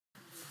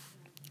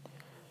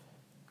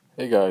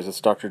Hey guys, it's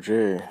Dr.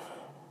 J.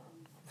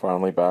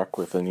 Finally back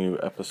with a new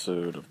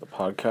episode of the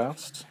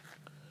podcast.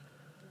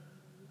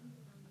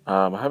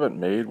 I haven't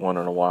made one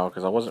in a while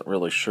because I wasn't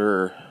really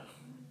sure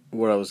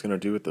what I was going to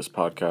do with this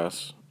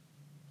podcast.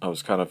 I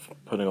was kind of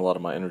putting a lot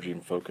of my energy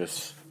and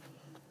focus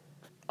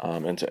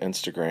into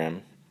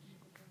Instagram.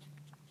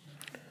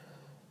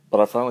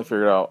 But I finally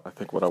figured out, I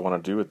think, what I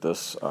want to do with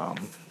this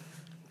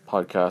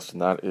podcast,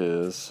 and that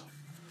is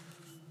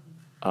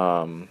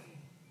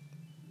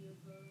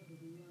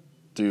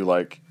do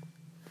like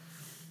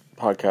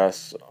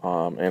podcasts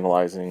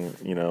analyzing,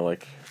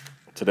 like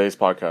today's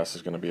podcast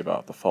is going to be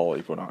about the Fall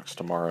Equinox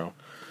tomorrow,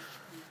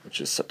 which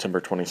is September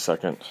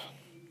 22nd,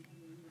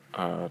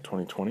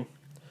 2020.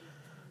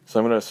 So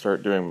I'm going to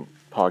start doing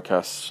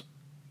podcasts,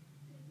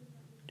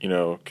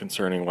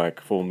 concerning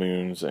like full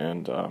moons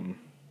and,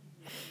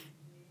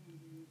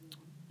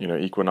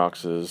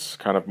 equinoxes,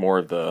 kind of more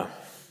of the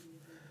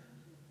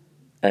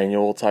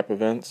annual type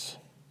events,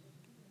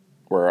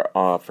 where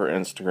for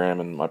Instagram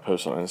and my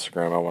posts on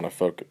Instagram, I want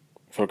to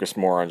focus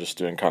more on just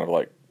doing kind of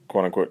like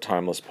quote-unquote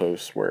timeless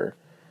posts where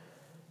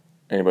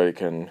anybody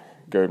can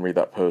go and read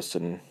that post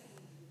and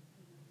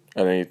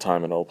at any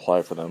time it'll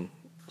apply for them.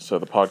 So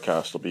the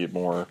podcast will be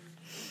more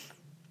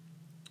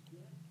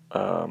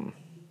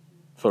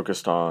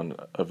focused on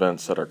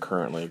events that are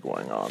currently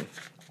going on,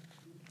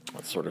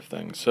 that sort of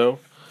thing. So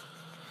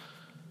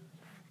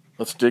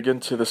let's dig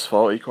into this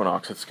fall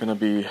equinox.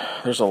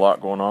 There's a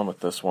lot going on with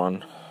this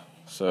one.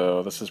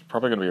 So this is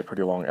probably going to be a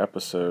pretty long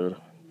episode,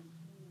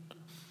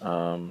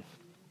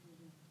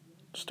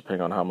 just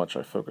depending on how much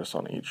I focus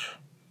on each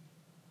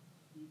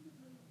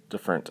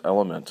different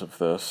element of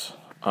this.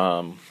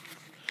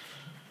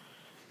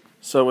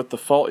 So with the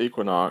fall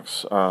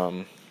equinox,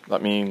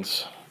 that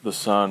means the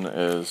sun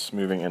is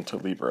moving into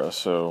Libra.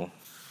 So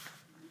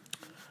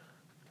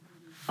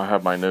I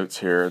have my notes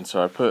here, and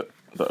so I put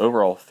the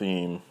overall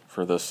theme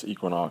for this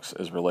equinox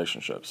is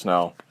relationships.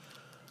 Now,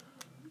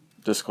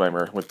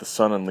 disclaimer, with the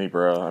sun in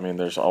Libra,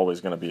 there's always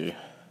going to be,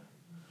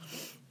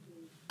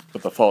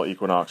 with the fall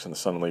equinox and the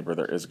sun in Libra,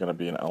 there is going to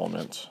be an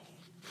element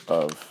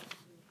of,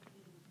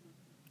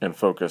 and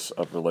focus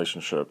of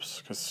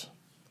relationships, because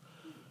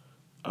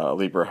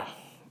Libra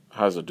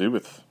has to do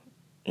with,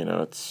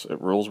 it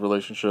rules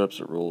relationships,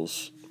 it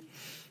rules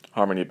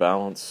harmony,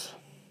 balance.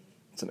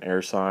 It's an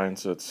air sign,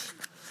 so it's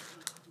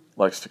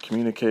likes to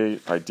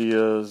communicate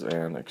ideas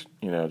and,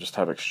 just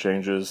have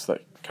exchanges,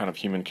 that kind of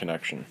human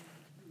connection.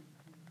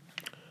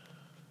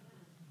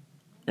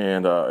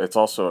 And it's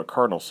also a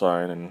cardinal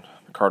sign, and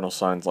the cardinal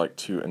signs like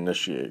to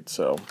initiate.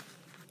 So,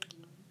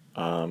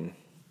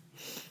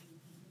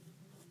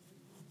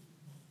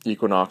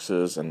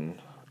 equinoxes and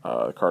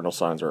cardinal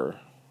signs are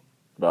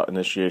about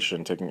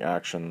initiation, taking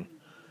action.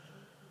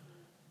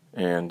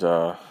 And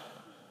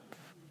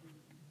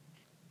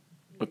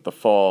with the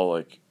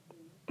fall,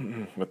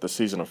 with the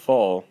season of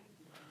fall,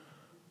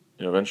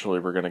 eventually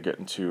we're going to get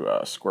into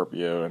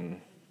Scorpio, and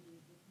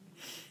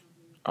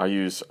I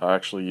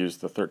actually use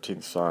the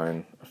 13th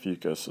sign,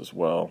 Ophiuchus, as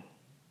well.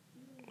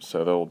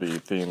 So there will be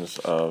themes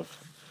of,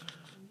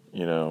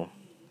 kind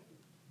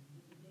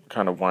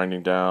of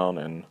winding down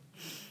and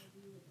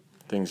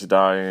things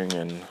dying,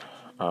 and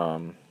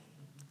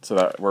so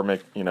that we're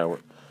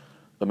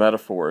the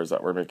metaphor is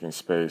that we're making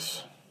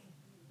space.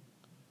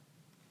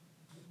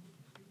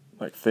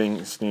 Like,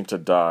 things need to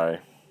die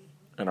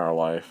in our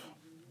life,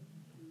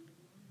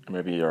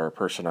 maybe our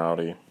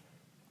personality,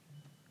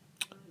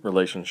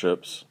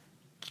 relationships,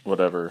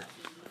 whatever,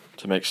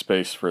 to make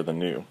space for the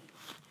new,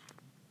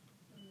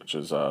 which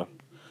is in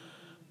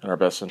our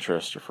best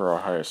interest or for our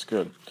highest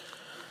good.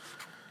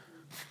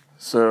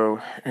 So,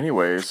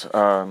 anyways,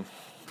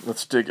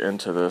 let's dig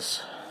into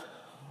this.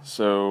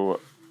 So,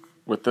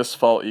 with this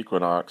fall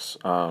equinox,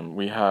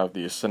 we have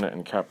the ascendant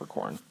in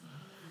Capricorn.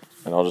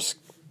 And I'll just,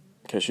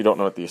 in case you don't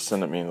know what the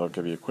ascendant means, I'll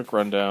give you a quick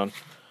rundown.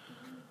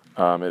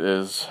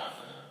 It's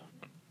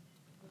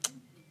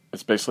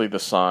basically the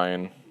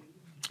sign.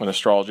 In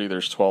astrology,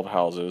 there's 12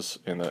 houses,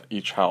 and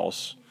each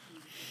house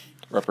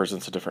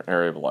represents a different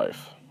area of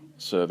life.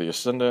 So the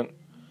ascendant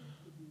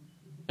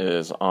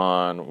is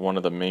on one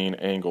of the main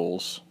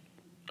angles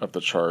of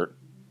the chart.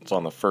 It's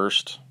on the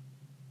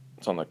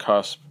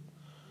cusp,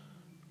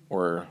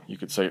 or you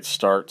could say it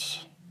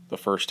starts the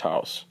first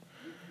house.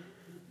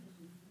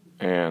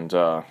 And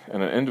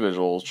in an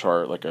individual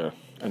chart, like an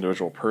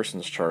individual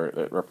person's chart,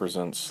 it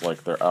represents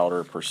like their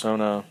outer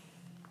persona,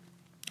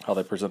 how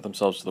they present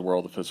themselves to the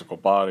world, the physical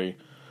body,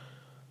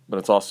 but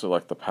it's also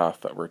like the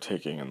path that we're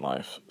taking in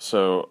life.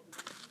 So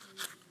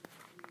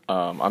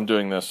I'm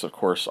doing this, of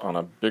course, on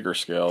a bigger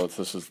scale.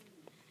 This is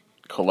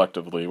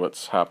collectively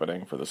what's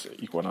happening for this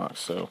equinox,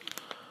 so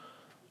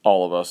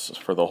all of us,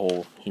 for the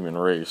whole human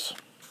race.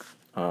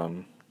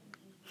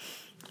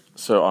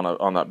 So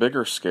on that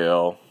bigger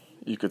scale,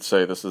 you could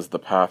say this is the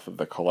path of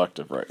the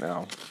collective right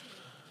now,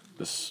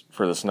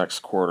 for this next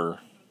quarter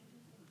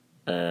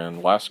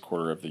and last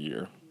quarter of the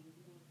year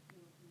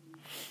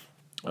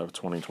of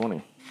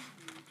 2020.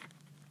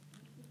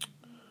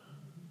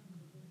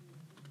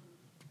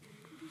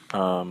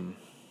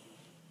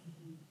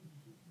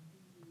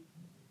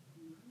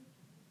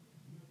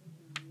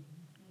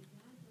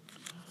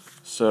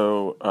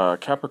 So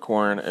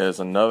Capricorn is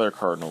another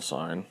cardinal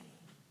sign,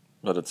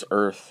 but it's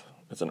Earth.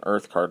 It's an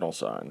Earth cardinal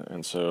sign,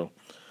 and so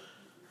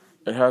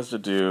it has to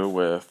do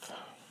with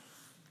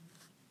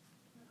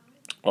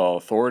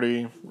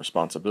authority,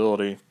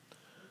 responsibility,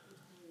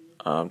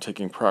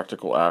 taking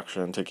practical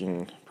action,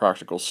 taking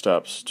practical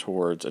steps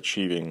towards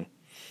achieving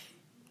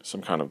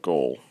some kind of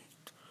goal.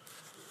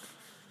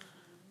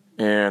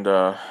 And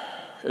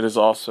it is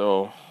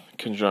also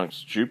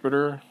conjunct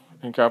Jupiter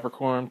in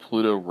Capricorn,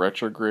 Pluto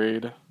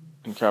retrograde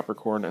in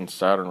Capricorn, and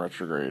Saturn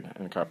retrograde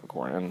in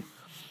Capricorn. And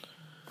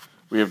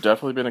we have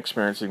definitely been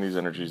experiencing these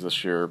energies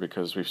this year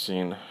because we've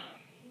seen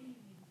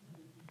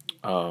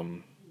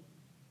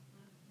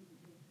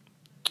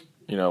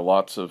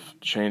lots of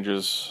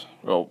changes.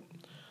 Well,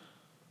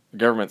 the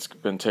government's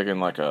been taking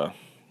like a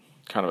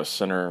kind of a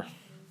center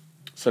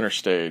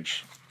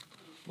stage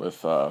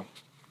with the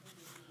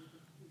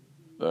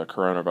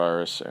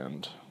coronavirus,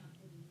 and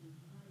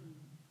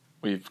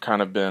we've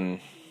kind of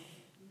been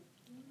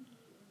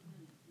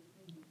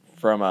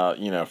from a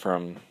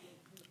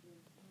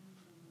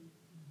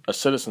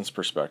citizen's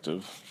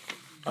perspective,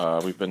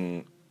 we've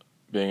been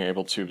being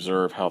able to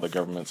observe how the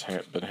government's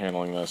been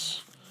handling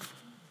this,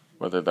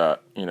 whether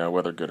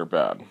good or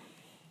bad.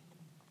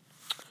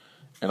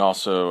 And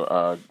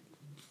also,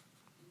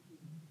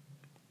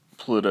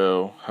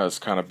 Pluto has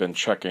kind of been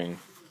checking,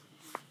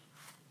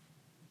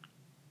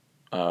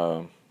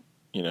 the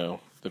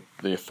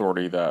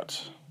authority that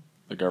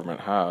the government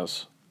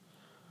has.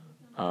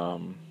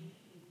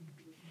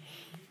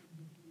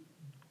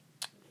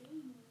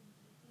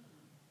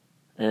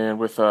 And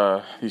with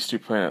these two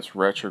planets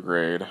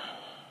retrograde,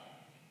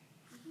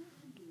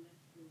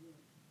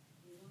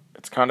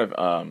 it's kind of,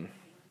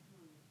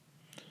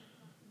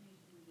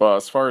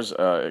 as far as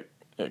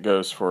it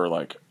goes for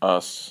like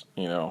us,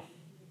 on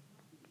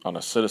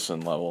a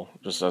citizen level,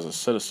 just as a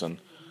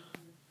citizen,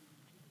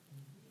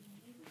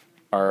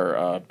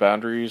 our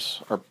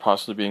boundaries are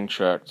possibly being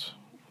checked,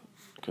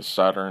 because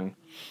Saturn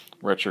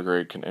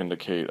retrograde can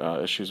indicate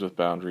issues with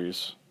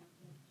boundaries.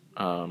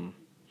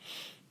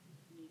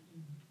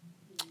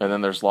 And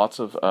then there's lots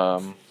of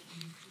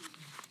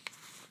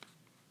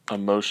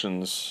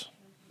emotions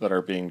that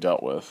are being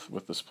dealt with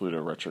this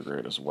Pluto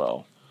retrograde as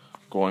well.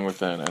 Going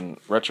within. And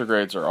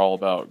retrogrades are all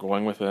about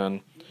going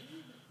within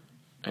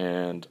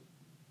and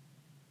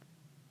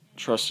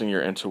trusting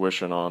your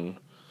intuition on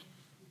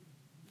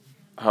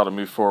how to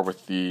move forward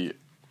with the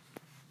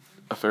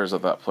affairs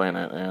of that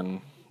planet. And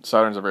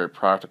Saturn's a very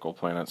practical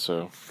planet,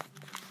 so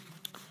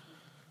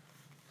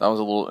that was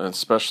a little,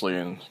 especially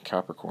in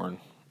Capricorn.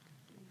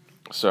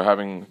 So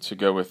having to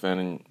go within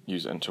and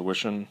use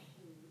intuition,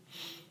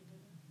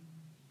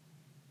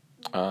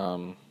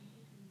 with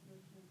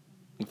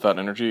that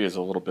energy is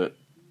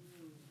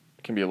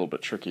can be a little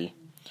bit tricky,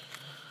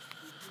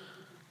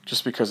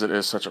 just because it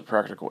is such a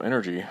practical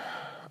energy.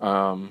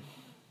 And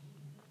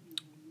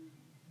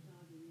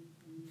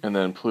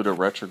then Pluto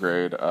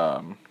retrograde,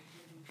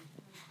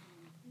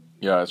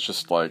 it's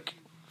just like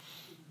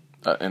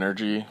that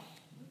energy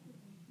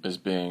is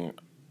being,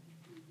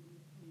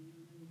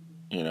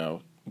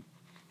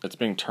 it's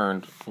being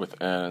turned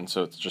within, and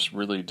so it's just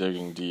really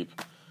digging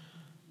deep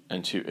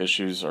into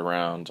issues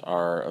around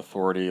our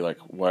authority, like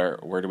where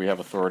do we have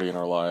authority in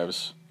our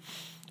lives,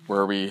 where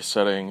are we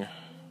setting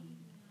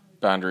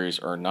boundaries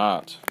or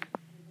not,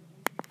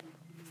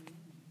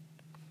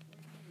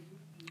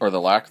 or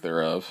the lack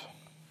thereof,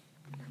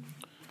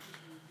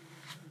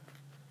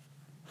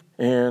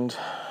 and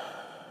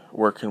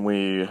where can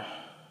we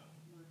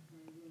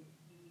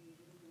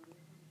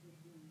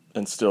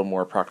instill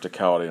more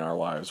practicality in our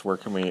lives? Where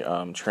can we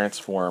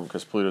transform,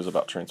 because Pluto is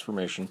about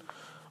transformation,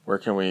 where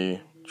can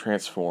we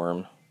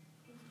transform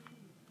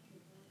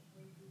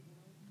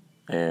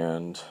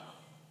and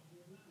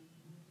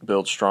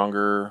build a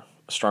stronger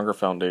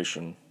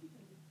foundation,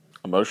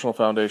 emotional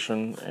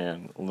foundation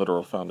and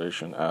literal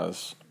foundation,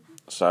 as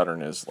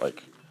Saturn is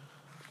like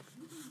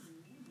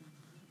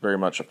very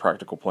much a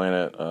practical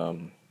planet, a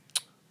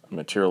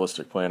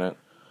materialistic planet.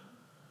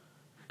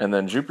 And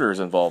then Jupiter is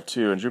involved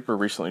too, and Jupiter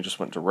recently just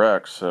went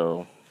direct,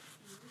 so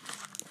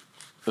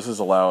this is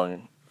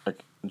allowing,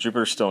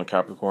 Jupiter's still in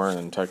Capricorn,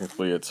 and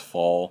technically it's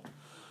fall,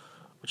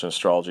 which in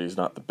astrology is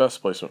not the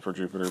best placement for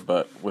Jupiter,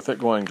 but with it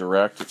going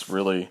direct, it's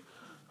really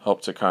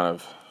helped to kind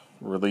of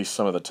release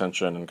some of the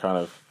tension and kind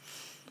of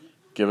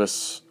give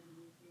us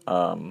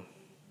a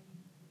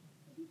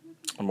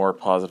more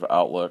positive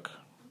outlook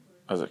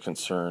as it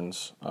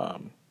concerns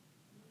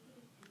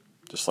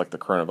just like the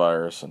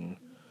coronavirus and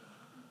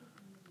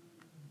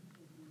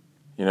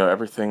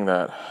everything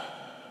that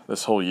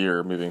this whole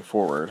year moving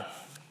forward,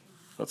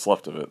 what's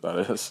left of it,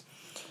 that is.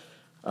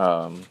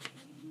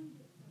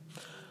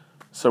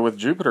 So with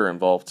Jupiter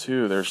involved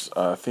too, there's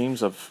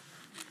themes of,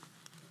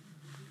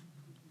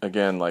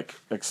 again, like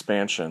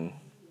expansion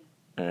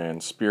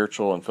and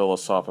spiritual and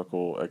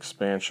philosophical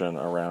expansion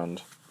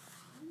around,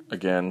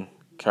 again,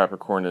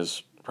 Capricorn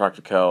is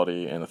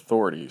practicality and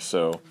authority.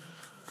 So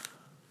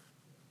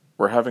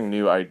we're having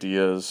new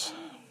ideas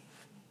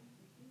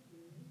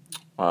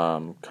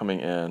coming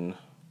in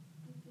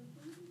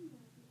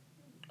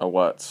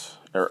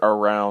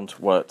around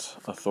what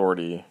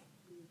authority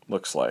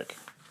looks like.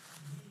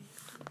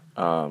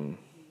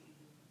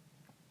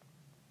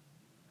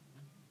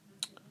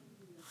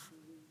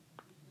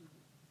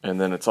 And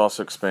then it's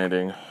also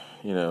expanding,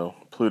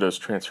 Pluto's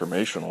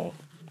transformational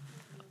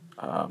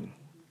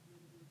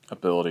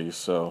abilities.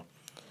 So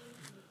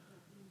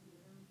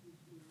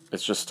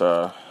it's just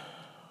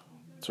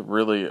it's a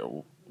really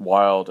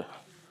wild,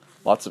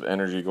 lots of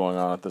energy going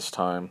on at this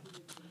time.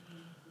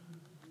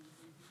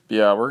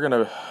 Yeah, we're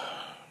gonna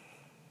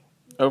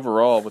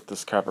overall with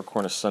this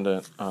Capricorn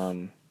ascendant,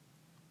 and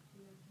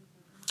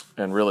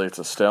really it's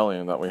a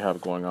stellium that we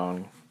have going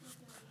on.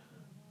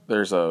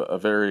 There's a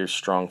very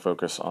strong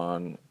focus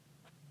on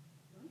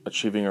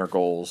achieving our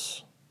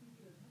goals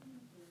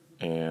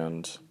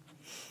and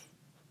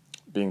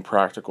being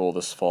practical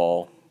this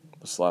fall,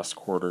 this last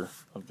quarter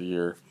of the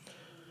year.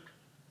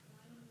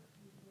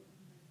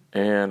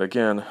 And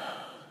again,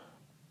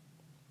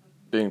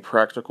 being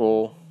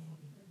practical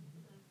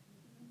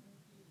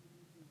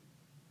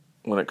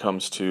when it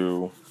comes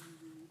to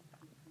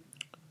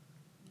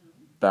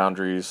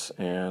boundaries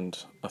and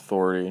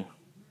authority.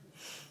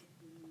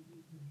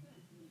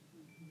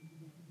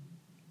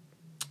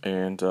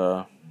 And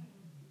we're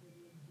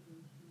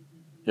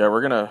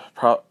going to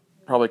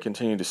probably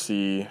continue to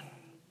see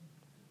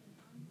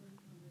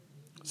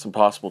some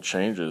possible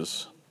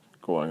changes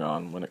going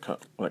on when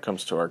it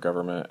comes to our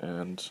government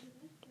and,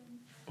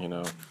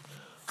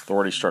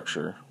 authority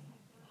structure,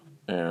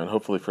 and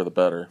hopefully for the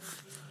better.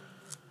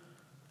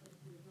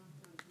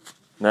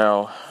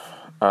 Now,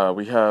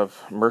 we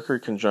have Mercury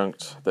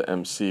conjunct the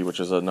MC, which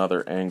is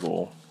another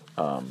angle,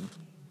 and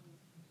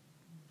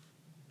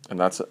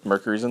that's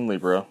Mercury's in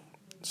Libra,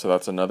 so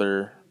that's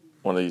another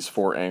one of these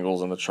 4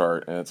 angles in the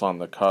chart, and it's on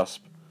the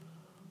cusp,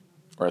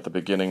 or at the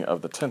beginning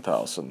of the 10th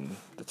house, and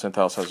the 10th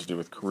house has to do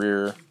with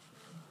career,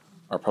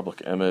 our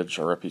public image,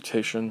 our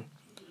reputation.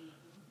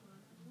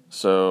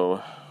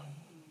 So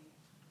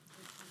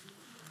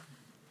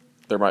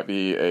there might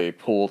be a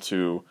pull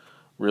to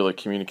really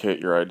communicate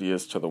your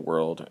ideas to the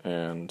world,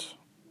 and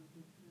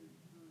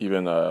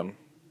even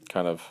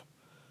kind of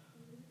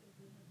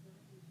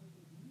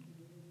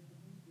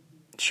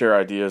share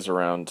ideas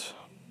around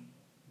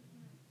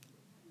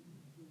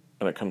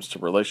when it comes to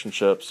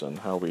relationships and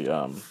how we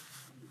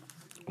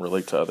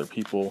relate to other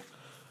people.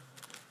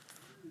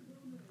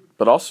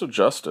 But also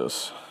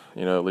justice.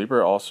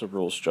 Libra also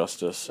rules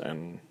justice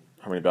and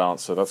harmony,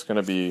 balance. So that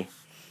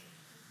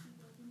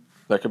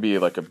could be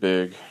like a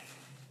big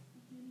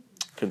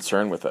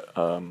concern with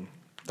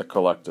the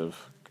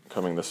collective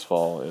coming this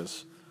fall.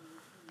 Is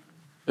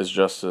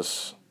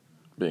justice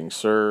being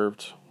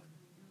served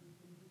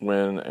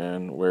when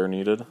and where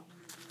needed?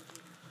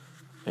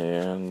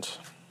 And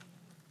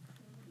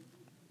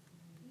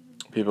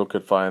people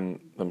could find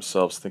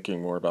themselves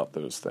thinking more about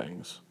those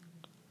things.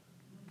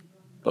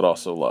 But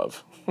also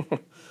love,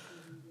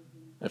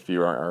 if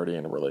you aren't already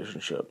in a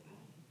relationship.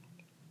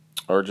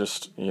 Or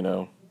just,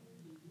 new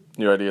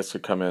ideas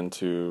could come in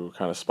to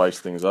kind of spice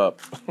things up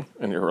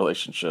in your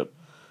relationship.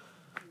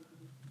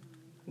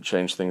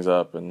 Change things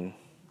up and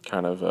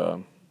kind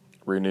of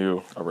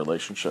renew a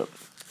relationship.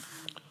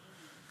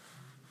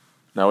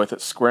 Now with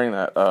it squaring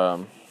that,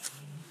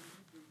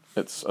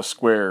 it's a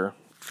square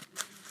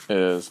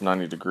is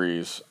 90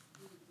 degrees,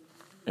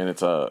 and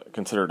it's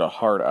considered a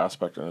hard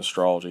aspect in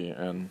astrology,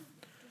 and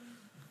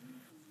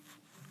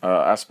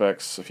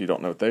aspects, if you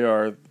don't know what they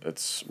are,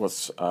 it's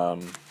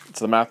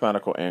the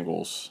mathematical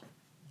angles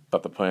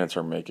that the planets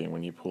are making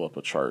when you pull up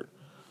a chart.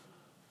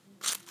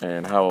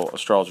 And how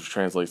astrology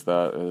translates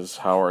that is,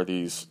 how are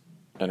these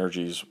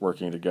energies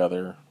working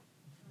together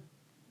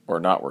or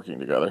not working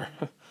together?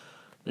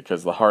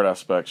 Because the hard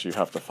aspects, you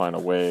have to find a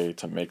way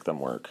to make them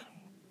work.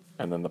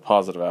 And then the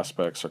positive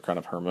aspects are kind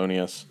of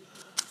harmonious,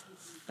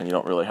 and you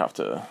don't really have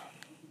to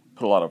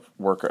put a lot of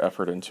work or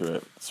effort into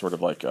it. It's sort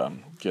of like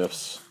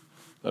gifts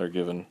that are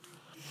given,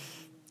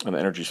 and the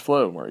energies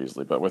flow more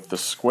easily. But with the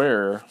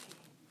square,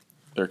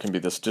 there can be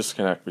this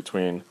disconnect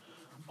between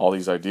all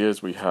these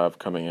ideas we have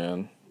coming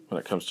in when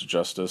it comes to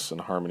justice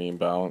and harmony and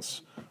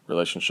balance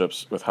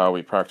relationships, with how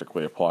we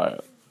practically apply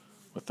it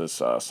with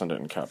this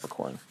ascendant in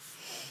Capricorn.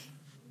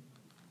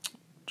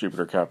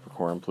 Jupiter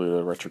Capricorn,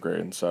 Pluto retrograde,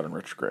 and Saturn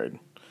retrograde.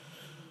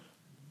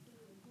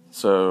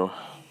 So,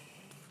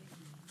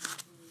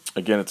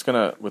 again,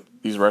 with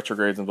these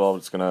retrogrades involved,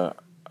 it's going to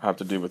have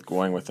to do with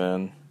going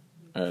within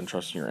and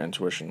trusting your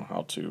intuition,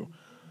 how to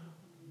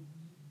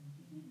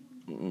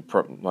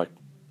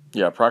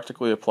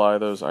practically apply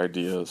those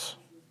ideas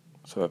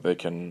so that they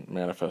can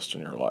manifest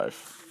in your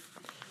life.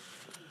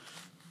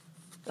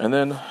 And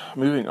then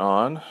moving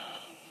on,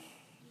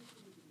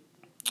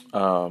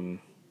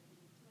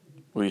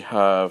 we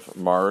have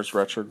Mars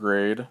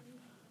retrograde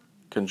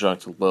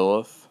conjunct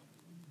Lilith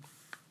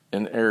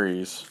in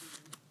Aries,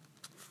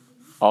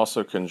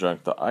 also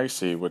conjunct the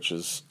IC, which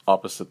is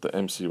opposite the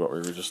MC, what we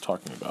were just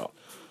talking about.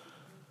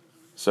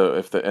 So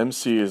if the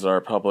MC is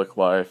our public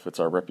life, it's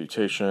our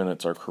reputation,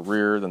 it's our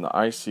career, then the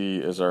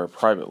IC is our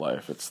private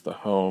life. It's the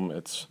home,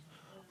 it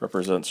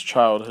represents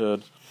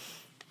childhood,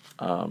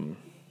 Yeah,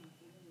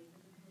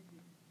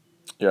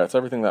 it's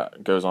everything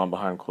that goes on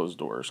behind closed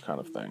doors, kind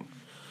of thing.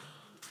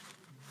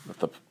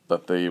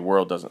 That the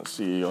world doesn't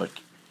see, like,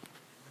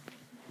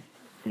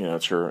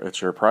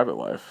 it's your private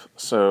life.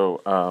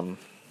 So,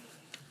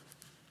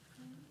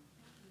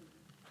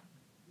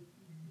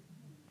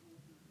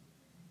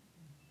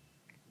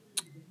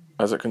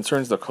 as it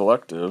concerns the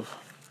collective,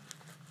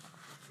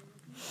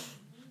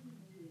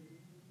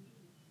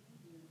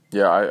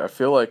 yeah, I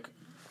feel like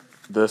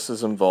this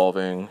is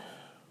involving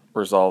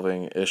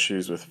resolving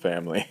issues with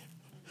family,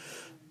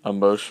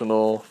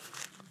 emotional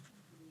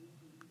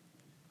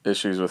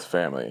issues with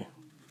family,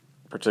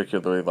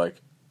 particularly like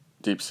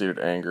deep-seated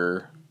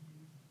anger,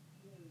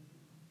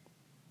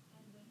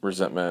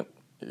 resentment,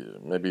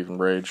 maybe even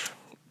rage.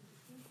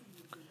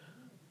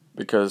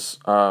 Because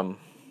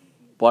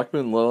Black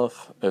Moon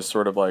Lilith is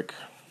sort of like,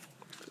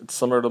 it's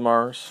similar to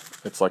Mars.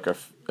 It's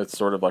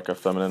sort of like a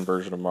feminine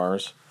version of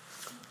Mars.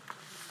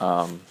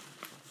 And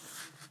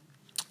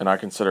I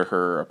consider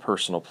her a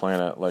personal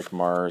planet like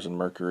Mars and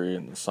Mercury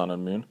and the Sun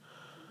and Moon.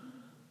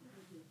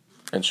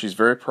 And she's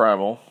very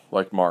primal,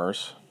 like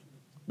Mars,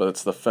 but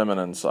it's the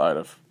feminine side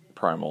of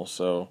primal.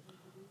 So,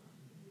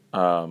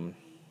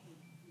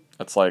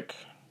 it's like,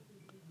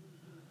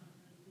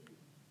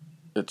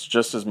 she's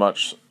just as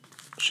much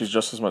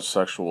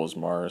sexual as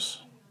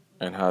Mars,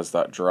 and has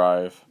that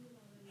drive,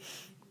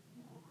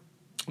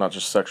 not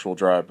just sexual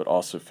drive, but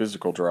also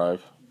physical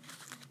drive.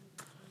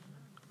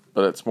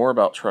 But it's more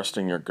about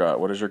trusting your gut.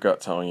 What is your gut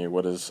telling you?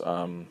 What is,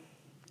 where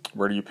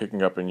are you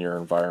picking up in your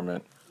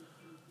environment?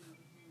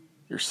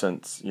 Your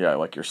senses,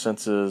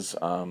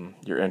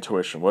 your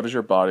intuition. What is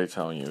your body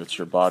telling you? It's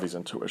your body's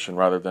intuition,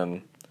 rather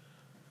than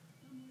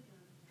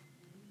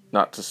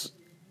it's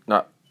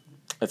not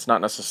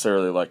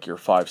necessarily like your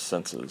five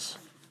senses.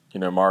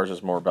 Mars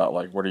is more about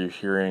like, what are you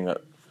hearing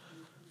that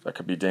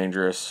could be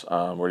dangerous?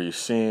 What are you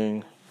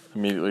seeing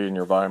immediately in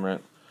your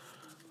environment?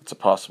 It's a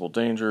possible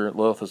danger.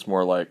 Lilith is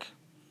more like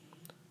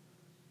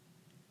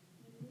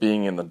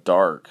being in the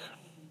dark.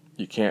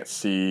 You can't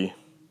see.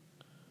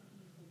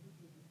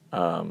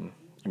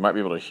 You might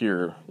be able to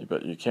hear,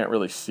 but you can't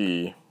really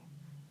see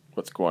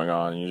what's going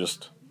on. You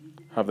just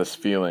have this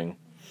feeling.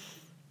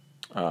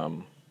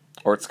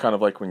 Or it's kind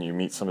of like when you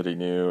meet somebody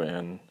new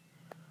and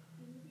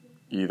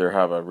you either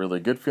have a really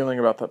good feeling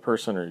about that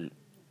person or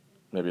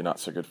maybe not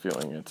so good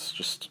feeling. It's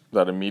just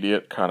that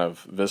immediate kind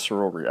of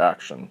visceral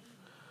reaction.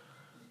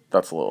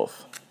 That's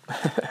Lilith.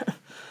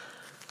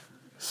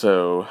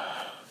 So,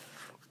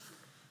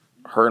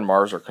 her and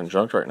Mars are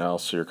conjunct right now,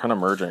 so you're kind of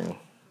merging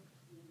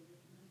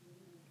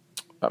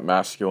that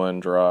masculine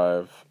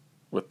drive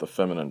with the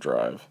feminine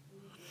drive.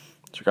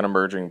 So you're kind of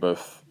merging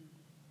both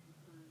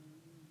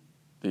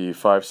the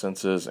five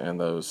senses and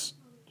those,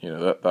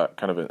 that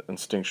kind of an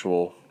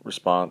instinctual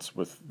response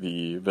with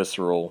the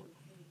visceral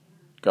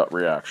gut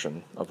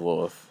reaction of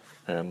Lilith.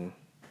 And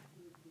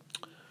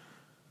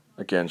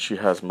again, she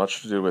has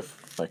much to do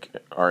with like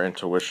our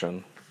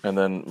intuition. And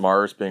then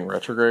Mars being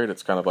retrograde,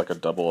 it's kind of like a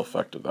double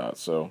effect of that.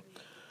 So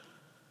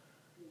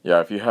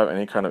yeah, if you have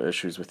any kind of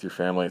issues with your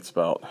family, it's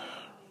about,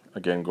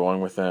 again, going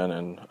within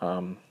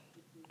and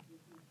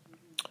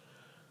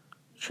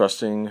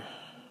trusting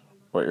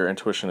what your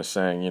intuition is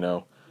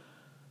saying.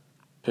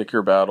 Pick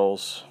your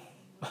battles.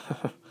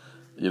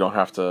 You don't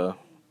have to,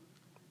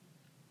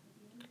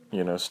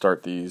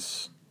 start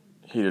these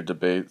heated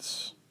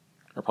debates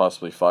or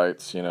possibly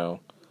fights,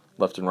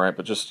 left and right.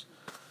 But just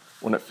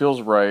when it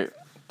feels right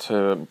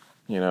to,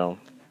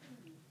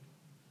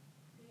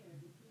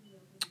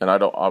 and I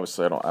don't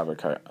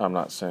advocate, I'm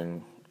not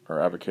saying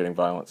or advocating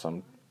violence.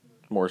 I'm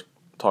more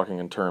talking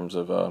in terms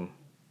of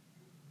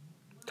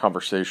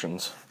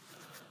conversations.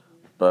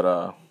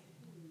 But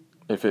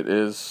if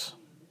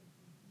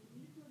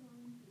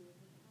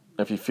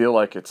you feel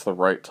like it's the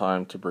right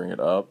time to bring it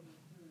up,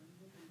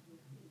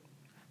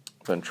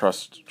 then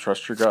trust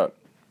your gut.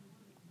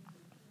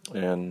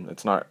 And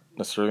it's not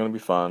necessarily going to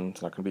be fun.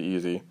 It's not going to be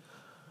easy.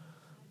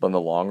 But in the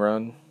long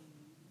run,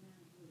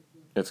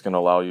 it's going to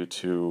allow you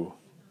to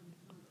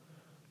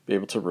be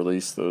able to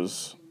release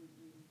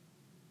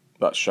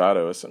that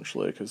shadow,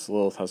 essentially, because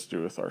Lilith has to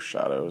do with our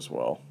shadow as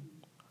well.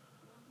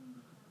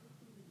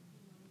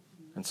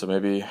 And so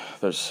maybe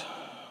there's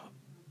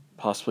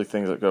possibly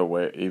things that go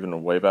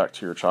way back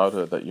to your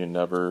childhood that you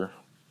never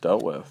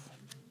dealt with,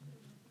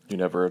 you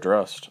never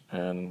addressed,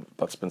 and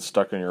that's been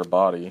stuck in your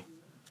body.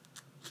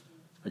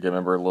 Again,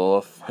 remember,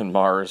 Lilith and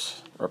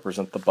Mars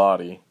represent the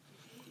body,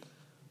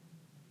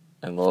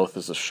 and Lilith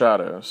is a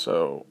shadow,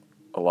 so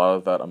a lot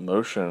of that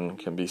emotion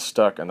can be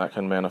stuck, and that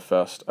can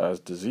manifest as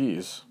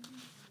disease,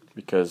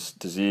 because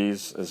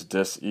disease is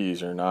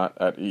dis-ease. You're not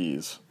at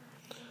ease.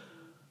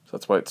 So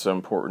that's why it's so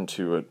important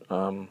to,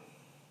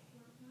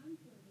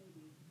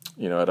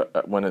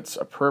 when it's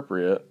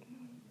appropriate,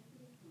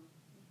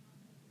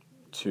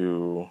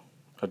 to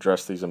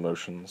address these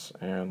emotions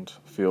and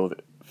feel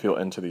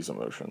into these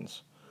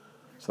emotions,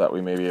 so that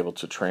we may be able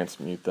to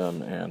transmute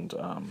them and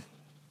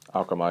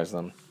alchemize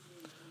them,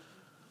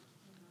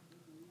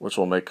 which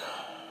will make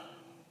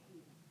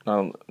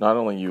not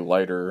only you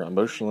lighter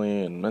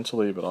emotionally and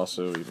mentally, but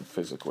also even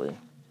physically.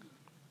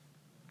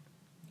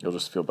 You'll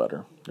just feel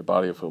better. Your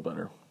body will feel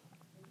better.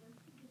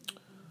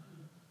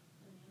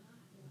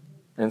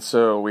 And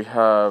so we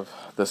have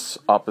this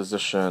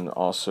opposition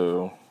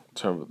also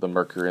to the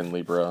Mercury in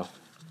Libra.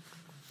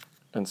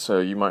 And so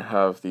you might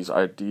have these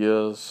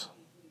ideas.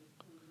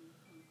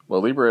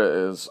 Well,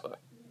 Libra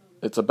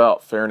it's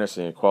about fairness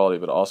and equality,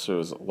 but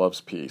also loves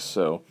peace.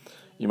 So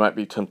you might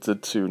be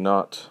tempted to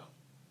not,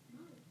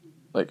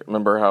 like,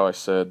 remember how I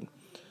said,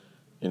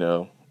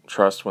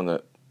 trust when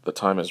the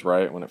time is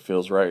right, when it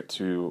feels right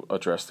to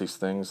address these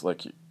things.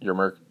 Like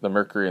the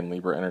Mercury and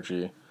Libra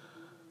energy,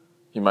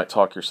 you might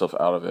talk yourself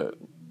out of it,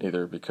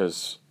 either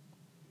because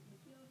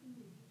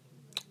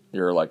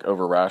you're like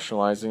over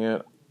rationalizing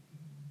it,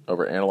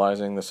 over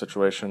analyzing the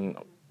situation,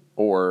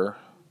 or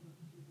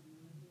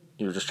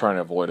you're just trying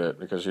to avoid it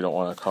because you don't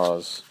want to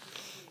cause,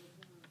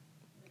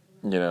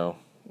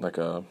 like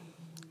a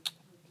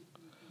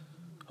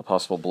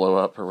possible blow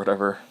up or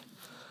whatever.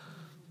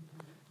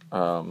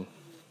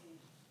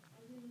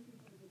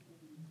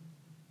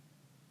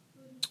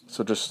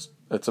 So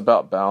it's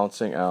about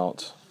balancing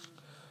out,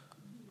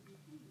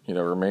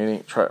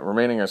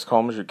 remaining as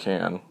calm as you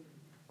can,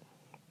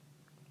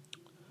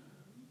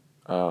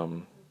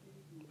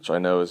 which I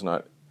know it's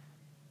not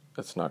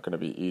going to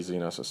be easy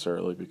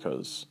necessarily,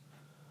 because,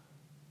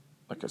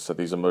 like I said,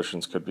 these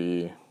emotions could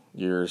be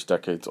years,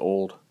 decades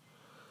old.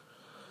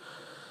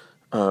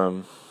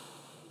 But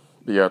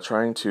yeah,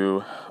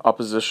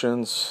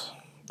 oppositions,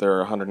 they're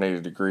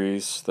 180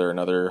 degrees, they're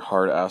another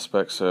hard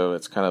aspect, so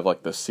it's kind of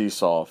like the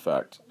seesaw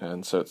effect,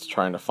 and so it's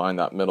trying to find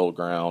that middle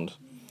ground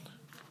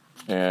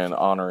and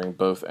honoring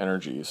both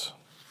energies.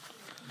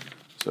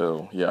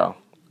 So yeah,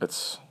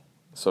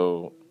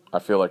 I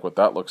feel like what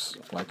that looks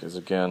like is,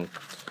 again,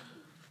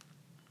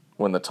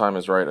 when the time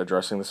is right,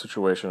 addressing the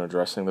situation,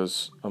 addressing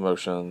those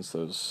emotions,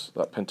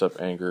 that pent-up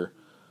anger,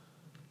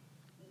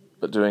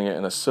 but doing it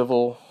in a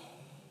civil,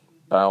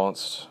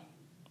 balanced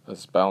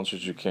as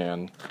you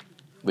can,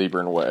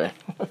 Libran way.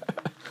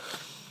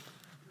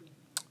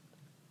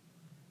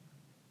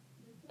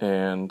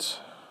 And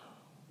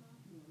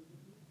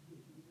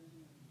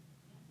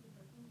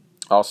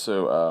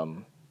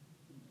also,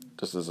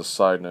 just as a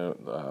side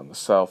note, the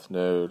South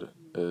Node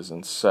is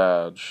in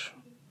Sag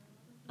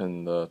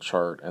in the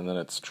chart, and then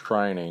it's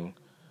trining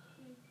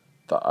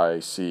the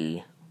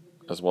IC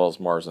as well as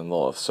Mars and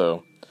Lilith.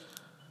 So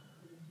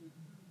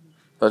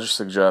that just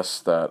suggests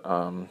that,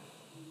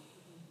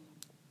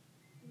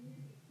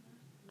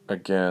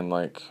 again,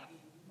 like,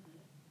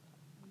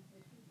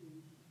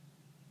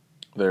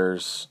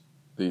 there's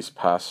this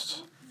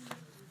past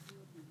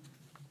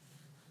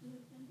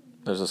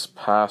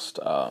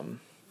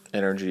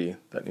energy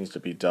that needs to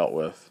be dealt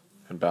with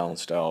and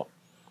balanced out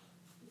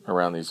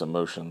around these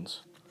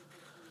emotions.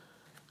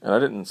 And I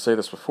didn't say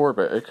this before,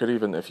 but it could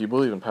even, if you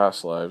believe in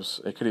past lives,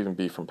 it could even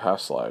be from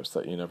past lives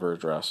that you never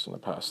addressed in a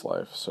past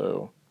life.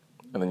 So,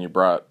 and then you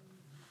brought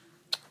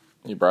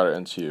it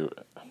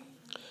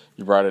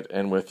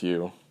in with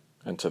you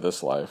into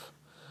this life.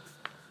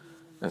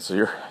 And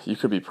so you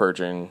could be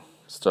purging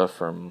stuff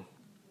from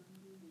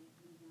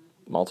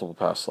multiple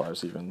past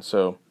lives even.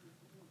 So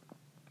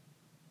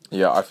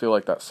yeah, I feel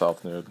like that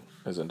South Node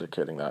is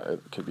indicating that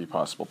it could be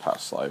possible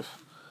past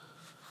life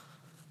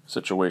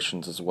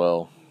situations as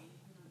well.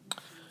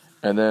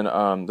 And then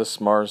this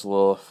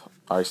Mars-Lilith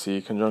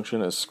IC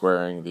conjunction is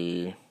squaring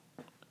the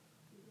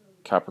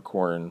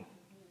Capricorn,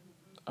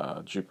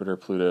 Jupiter,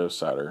 Pluto,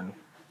 Saturn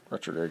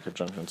retrograde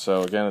conjunction.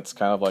 So again, it's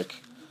kind of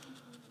like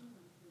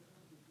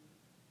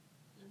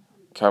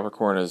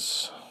Capricorn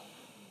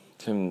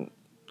can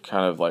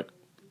kind of like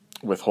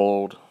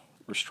withhold,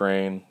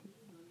 restrain,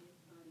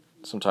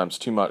 sometimes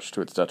too much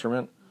to its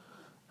detriment.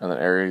 And then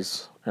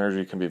Aries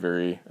energy can be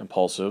very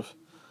impulsive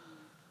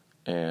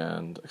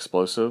and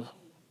explosive.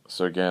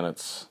 So again,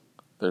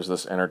 there's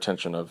this inner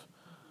tension of,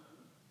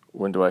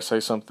 when do I say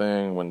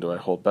something? When do I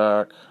hold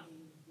back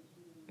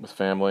with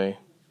family?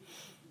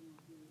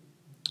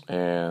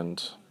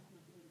 And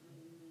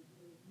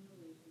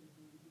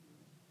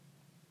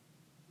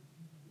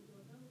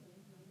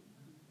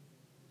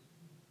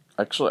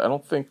actually, I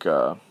don't think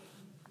I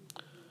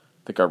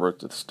wrote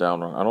this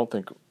down wrong. I don't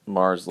think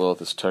Mars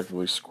Lilith is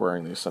technically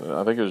squaring the ascendant.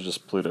 I think it was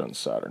just Pluto and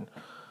Saturn.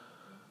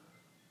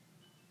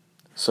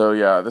 So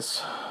yeah,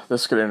 this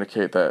could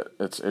indicate that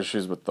it's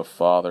issues with the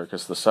father,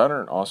 because the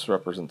Saturn also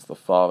represents the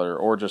father,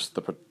 or just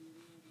the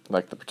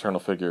paternal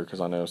figure.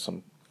 Because I know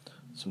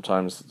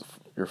sometimes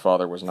your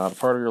father was not a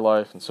part of your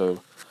life, and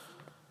so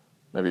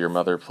maybe your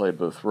mother played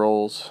both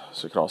roles.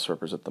 So it could also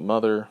represent the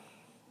mother.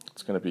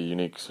 It's going to be a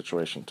unique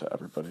situation to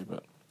everybody,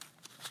 but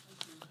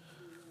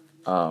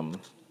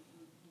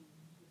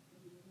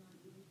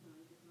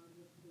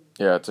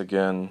yeah, it's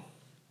again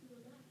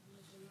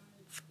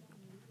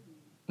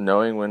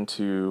knowing when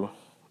to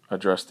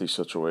address these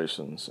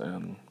situations.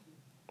 And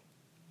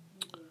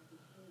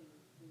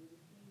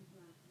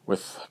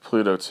with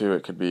Pluto too,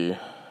 it could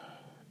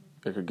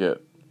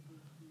get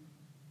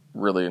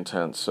really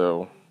intense.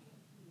 So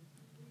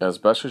as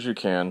best as you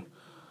can,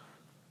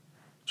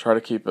 try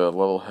to keep a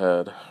level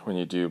head when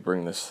you do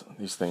bring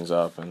these things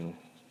up. And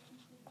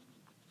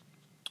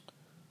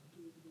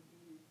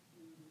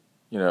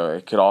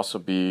it could also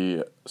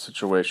be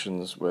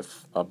situations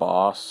with a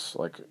boss,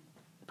 like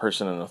a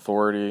person in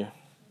authority,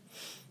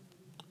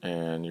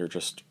 and you're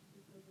just,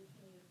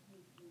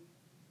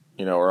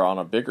 or on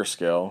a bigger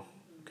scale,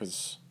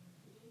 because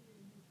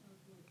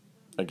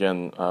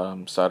again,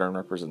 Saturn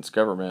represents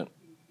government,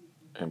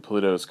 and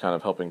Pluto is kind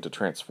of helping to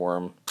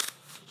transform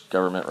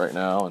government right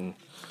now and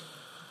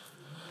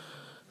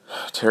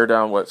tear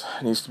down what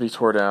needs to be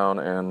torn down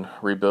and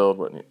rebuild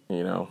what,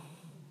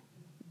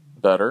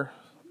 better.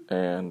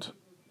 And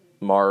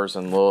Mars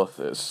and Lilith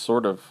is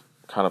sort of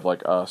kind of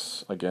like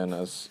us, again,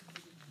 as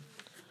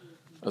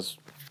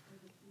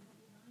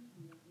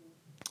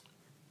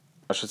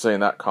I should say in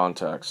that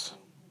context,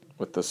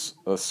 with this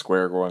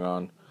square going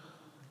on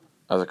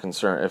as a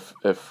concern.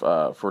 If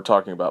we're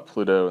talking about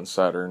Pluto and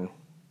Saturn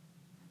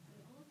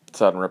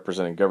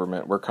representing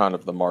government, we're kind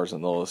of the Mars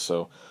and Lilith.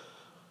 So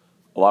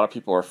a lot of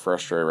people are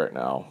frustrated right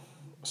now,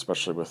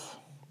 especially with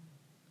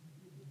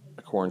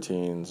the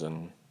quarantines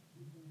and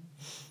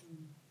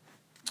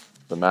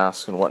the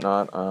masks and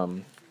whatnot.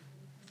 A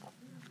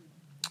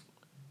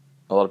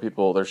lot of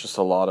people, there's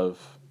a lot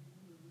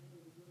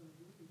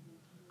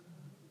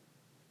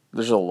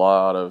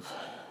of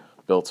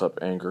built up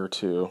anger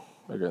too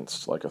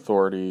against like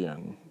authority,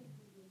 and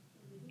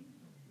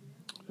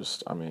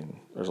just,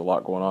 there's a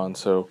lot going on.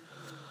 So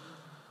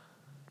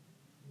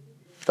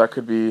that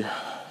could be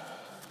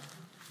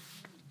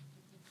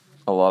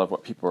a lot of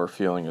what people are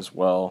feeling as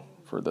well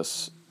for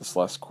this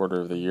last quarter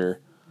of the year.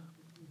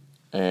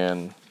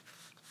 And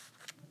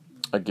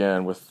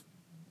again, with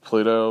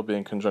Pluto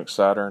being conjunct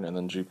Saturn and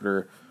then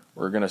Jupiter,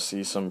 we're going to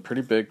see some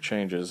pretty big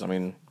changes.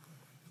 We're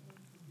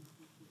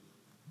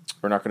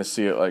not going to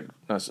see it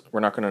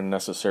we're not going to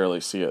necessarily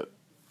see it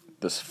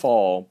this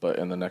fall, but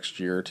in the next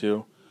year or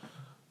two,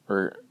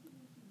 we're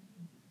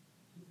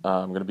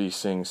going to be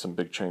seeing some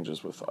big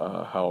changes with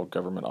how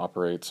government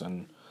operates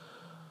and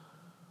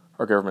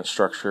our government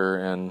structure.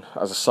 And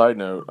as a side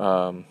note,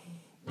 the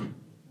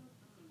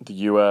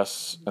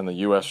U.S. and the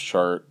U.S.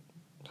 chart,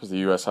 because the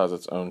U.S. has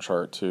its own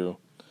chart too,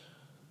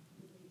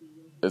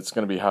 it's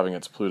going to be having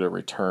its Pluto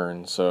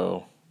return.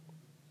 So,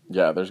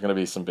 yeah, there's going to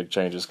be some big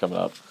changes coming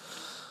up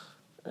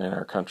in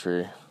our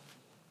country.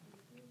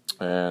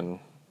 And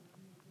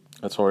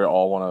that's why we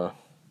all want to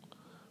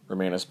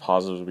remain as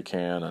positive as we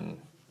can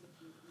and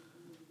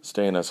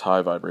stay in as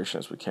high vibration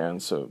as we can.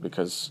 So,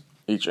 because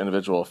each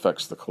individual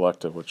affects the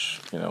collective, which,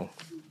 in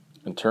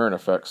turn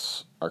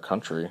affects our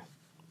country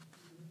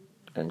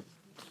and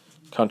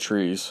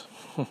countries.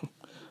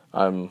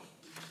 I'm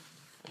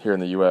here in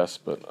the U.S.,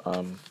 but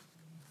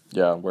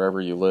wherever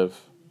you live,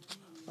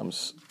 I'm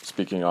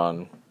speaking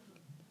on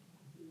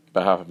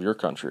behalf of your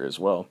country as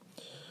well.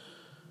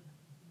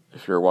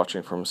 If you're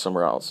watching from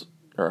somewhere else,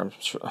 or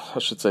I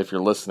should say if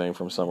you're listening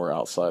from somewhere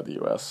outside the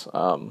U.S.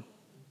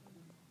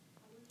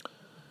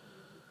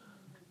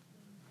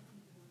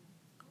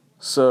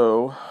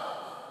 So,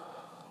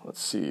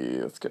 let's see,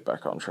 let's get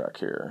back on track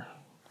here.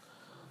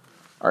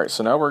 Alright,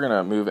 so now we're going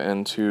to move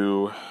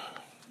into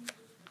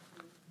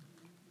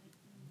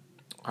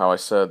how I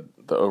said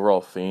the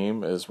overall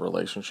theme is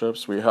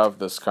relationships. We have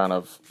this kind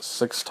of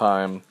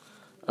 6-time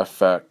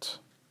effect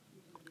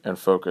and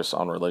focus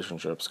on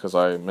relationships, because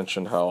I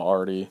mentioned how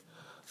already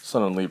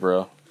Sun and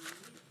Libra,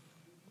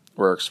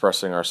 we're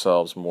expressing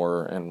ourselves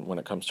more and when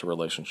it comes to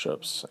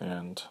relationships.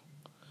 And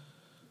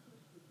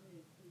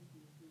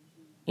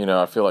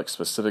I feel like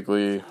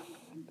specifically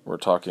we're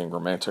talking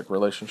romantic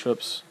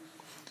relationships.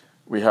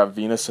 We have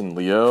Venus in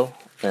Leo,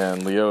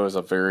 and Leo is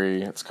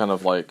it's kind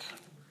of like,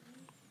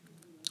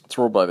 it's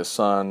ruled by the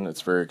sun.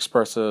 It's very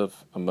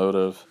expressive,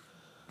 emotive,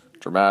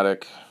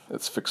 dramatic.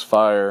 It's fixed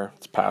fire.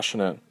 It's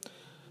passionate.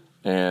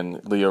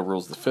 And Leo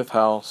rules the 5th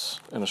house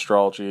in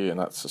astrology, and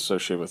that's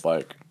associated with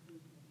like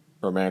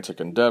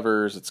romantic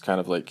endeavors. It's kind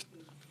of like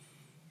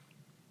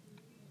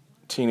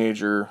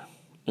teenager,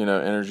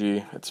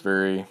 energy. It's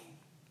very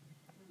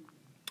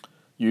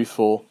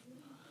youthful,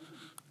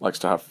 likes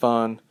to have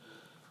fun.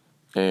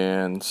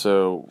 And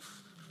so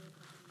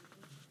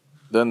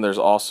then there's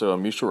also a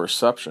mutual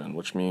reception,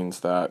 which means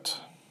that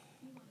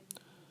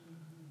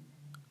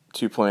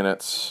 2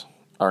 planets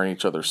are in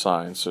each other's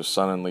signs. So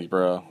Sun in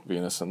Libra,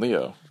 Venus in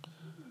Leo.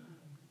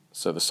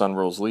 So the Sun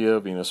rules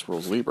Leo, Venus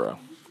rules Libra.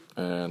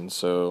 And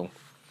so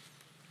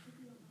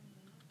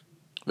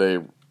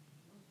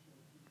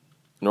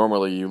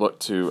normally you look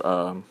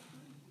to,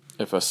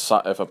 if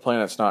a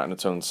planet's not in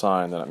its own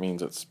sign, then it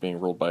means it's being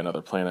ruled by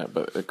another planet.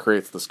 But it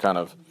creates this kind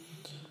of,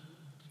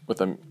 with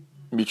a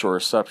mutual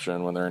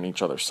reception, when they're in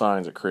each other's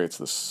signs, it creates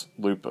this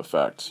loop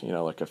effect,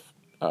 like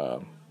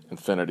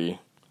infinity.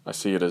 I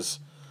see it as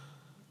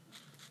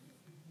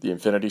the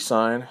infinity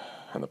sign,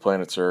 and the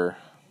planets are,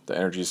 the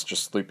energy's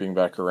just looping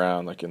back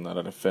around, like in that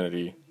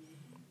infinity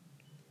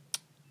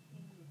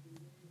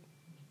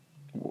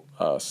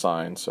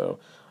sign. So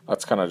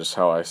that's kind of just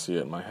how I see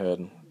it in my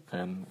head,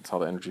 and it's how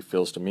the energy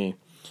feels to me.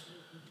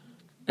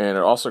 And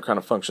it also kind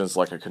of functions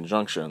like a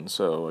conjunction.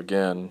 So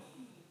again,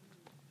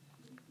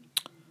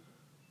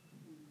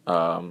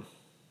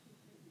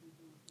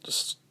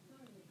 just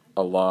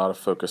a lot of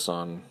focus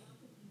on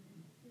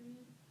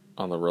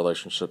the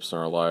relationships in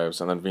our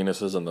lives. And then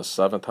Venus is in the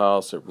 7th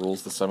house. It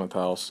rules the 7th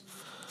house.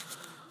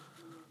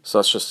 So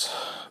that's just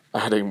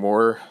adding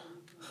more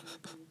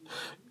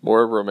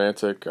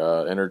romantic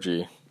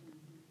energy,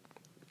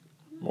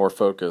 more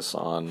focus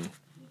on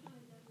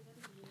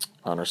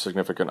our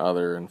significant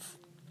other and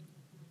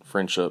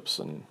friendships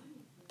and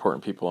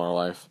important people in our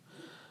life.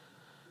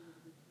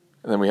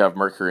 And then we have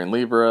Mercury in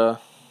Libra,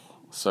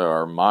 so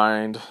our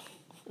mind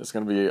is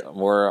going to be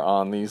more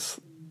on these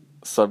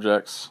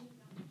subjects.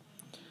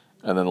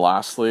 And then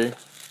lastly,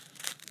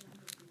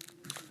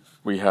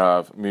 we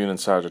have Moon in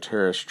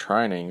Sagittarius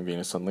trining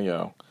Venus in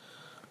Leo.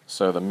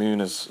 So the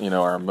Moon is,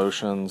 our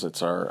emotions.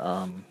 It's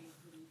our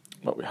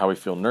how we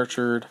feel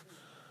nurtured.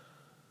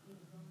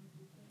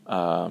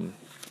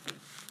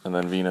 And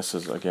then Venus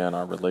is, again,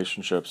 our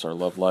relationships, our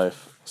love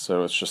life.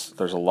 So it's just,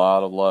 there's a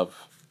lot of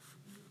love.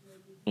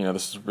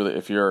 This is really,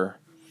 if you're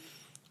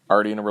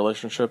already in a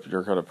relationship,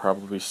 you're going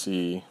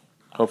to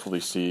hopefully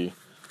see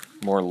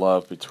more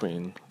love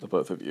between the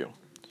both of you.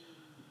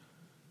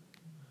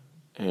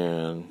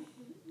 And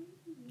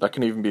that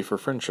can even be for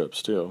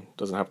friendships, too. It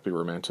doesn't have to be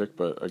romantic,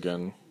 but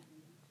again,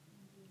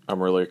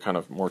 I'm really kind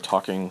of more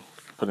putting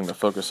the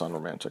focus on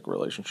romantic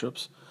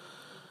relationships.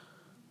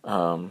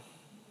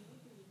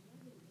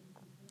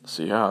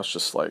 So yeah, it's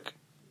just like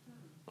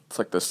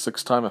this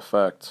 6-time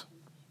effect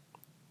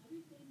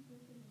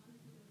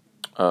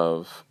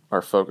of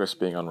our focus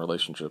being on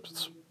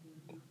relationships.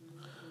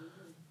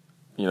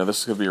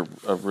 This could be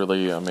a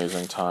really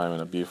amazing time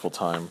and a beautiful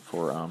time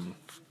for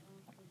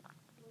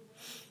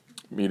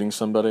meeting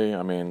somebody.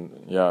 I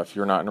mean, yeah, if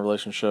you're not in a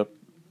relationship,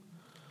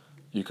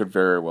 you could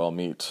very well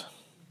meet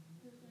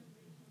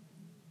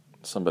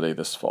somebody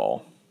this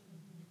fall.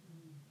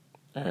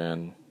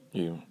 And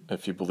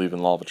if you believe in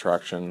law of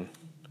attraction,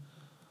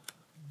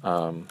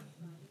 and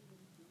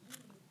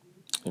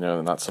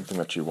that's something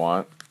that you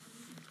want,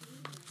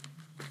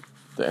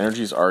 the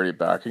energy's already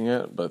backing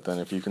it. But then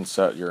if you can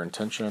set your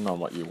intention on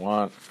what you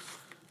want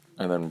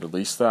and then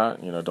release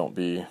that,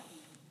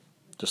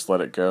 just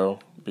let it go,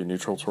 be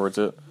neutral towards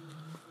it.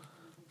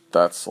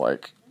 That's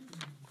like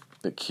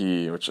the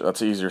key, which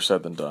that's easier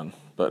said than done,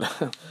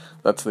 but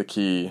that's the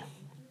key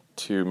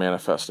to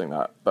manifesting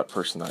that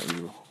person that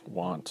you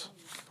want.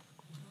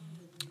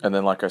 And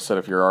then, like I said,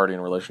 if you're already in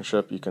a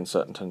relationship, you can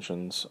set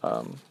intentions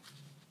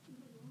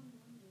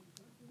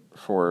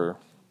for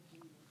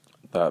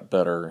that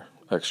better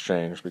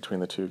exchange between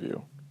the two of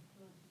you.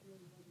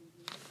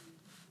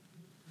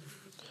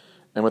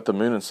 And with the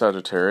Moon in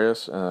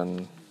Sagittarius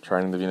and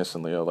trining the Venus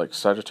in Leo, like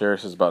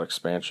Sagittarius is about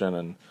expansion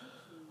and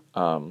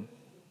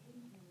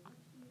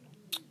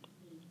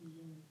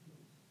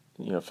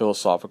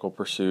philosophical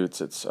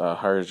pursuits. It's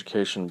higher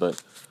education,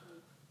 but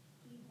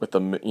with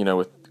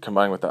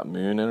combining with that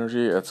Moon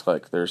energy, it's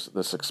like there's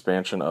this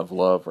expansion of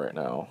love right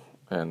now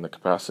and the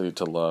capacity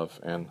to love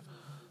and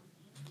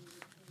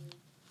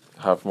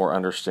have more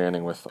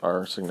understanding with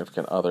our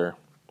significant other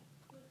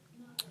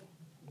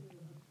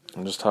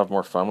and just have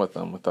more fun with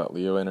them with that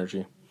Leo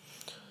energy.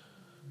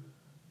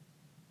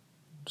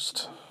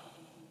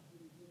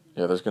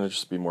 There's going to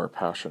just be more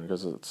passion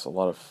because there's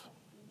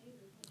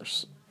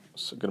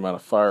a good amount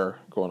of fire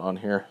going on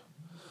here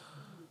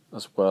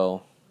as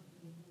well.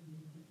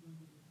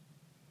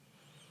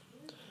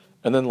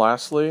 And then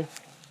lastly,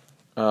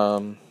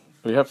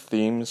 we have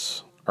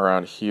themes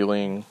around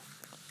healing,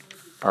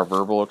 our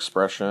verbal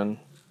expression,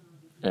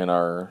 and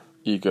our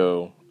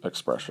ego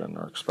expression,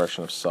 our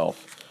expression of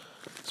self.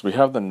 So we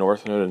have the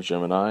North Node in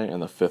Gemini in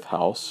the 5th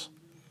house,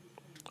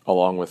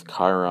 along with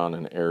Chiron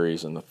and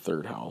Aries in the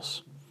 3rd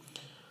house.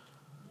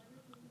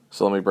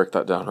 So let me break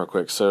that down real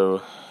quick.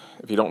 So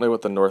if you don't know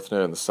what the North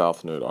Node and the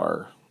South Node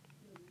are,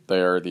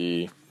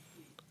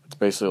 it's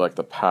basically like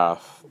the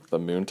path the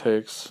moon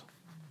takes.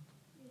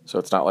 So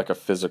it's not like a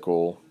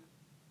physical,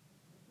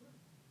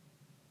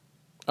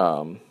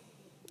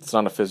 it's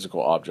not a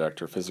physical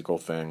object or physical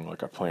thing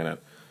like a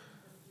planet.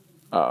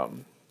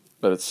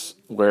 But it's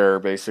where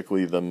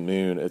basically the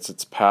moon, it's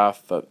its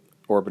path that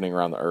orbiting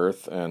around the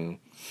Earth, and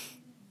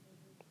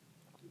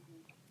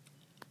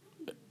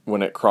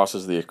when it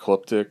crosses the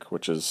ecliptic,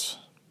 which is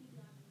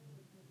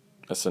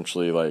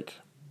essentially like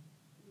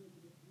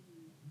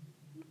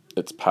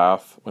its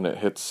path, when it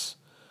hits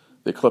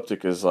the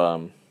ecliptic is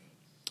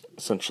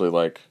essentially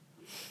like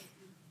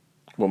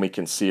when we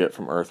can see it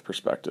from Earth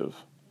perspective,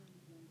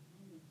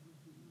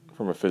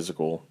 from a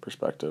physical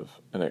perspective,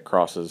 and it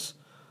crosses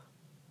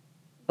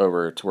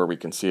over to where we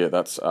can see it.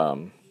 That's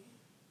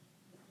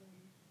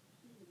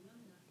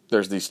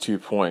there's these 2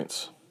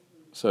 points.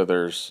 So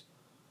there's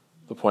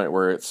the point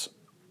where it's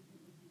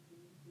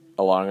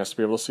allowing us to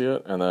be able to see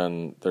it, and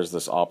then there's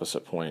this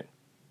opposite point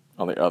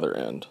on the other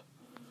end.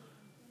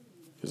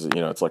 Because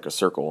it's like a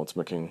circle.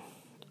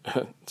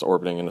 It's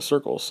orbiting in a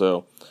circle.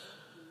 So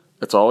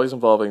it's always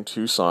involving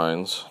 2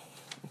 signs.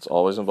 It's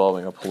always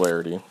involving a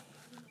polarity.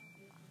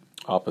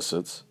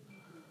 opposites.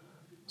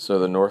 So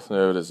the North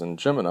Node is in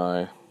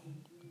Gemini,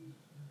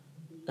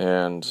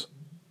 and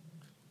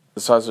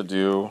this has to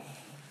do,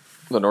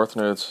 the North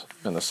Nodes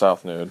and the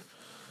South Node,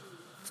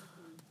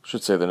 I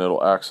should say the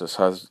nodal axis,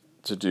 has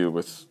to do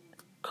with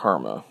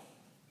karma.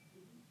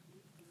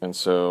 And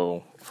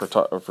so,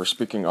 for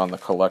speaking on the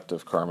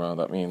collective karma,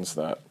 that means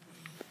that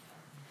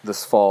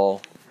this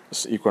fall,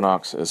 this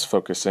equinox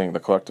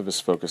the collective is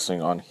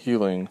focusing on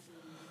healing,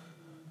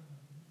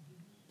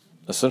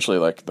 essentially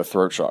like the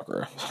throat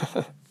chakra.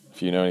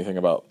 If you know anything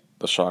about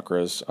the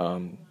chakras,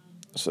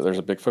 so there's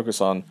a big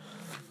focus on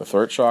the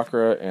throat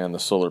chakra and the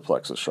solar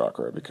plexus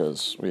chakra,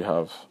 because we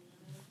have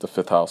the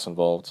 5th house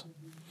involved,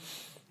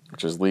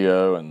 which is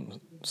Leo, and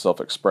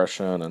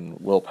self-expression and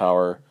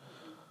willpower,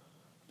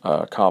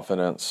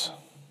 confidence,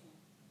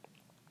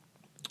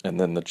 and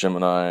then the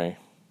Gemini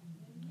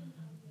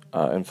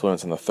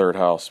influence in the 3rd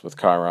house, with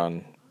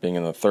Chiron being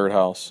in the 3rd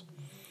house.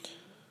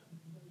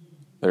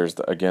 There's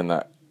again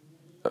that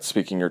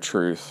speaking your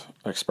truth,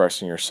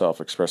 expressing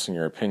yourself, expressing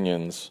your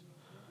opinions,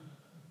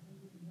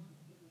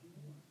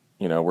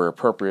 where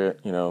appropriate.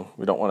 We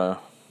don't want to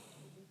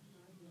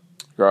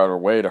go out of our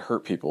way to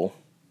hurt people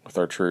with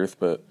our truth,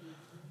 but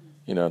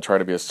try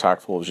to be as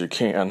tactful as you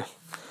can.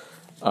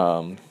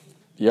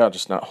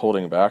 Just not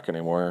holding back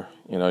anymore.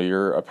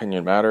 Your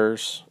opinion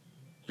matters,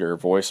 your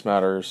voice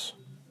matters.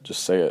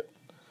 Just say it.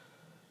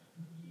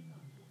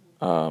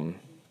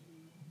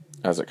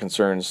 As it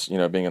concerns,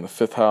 being in the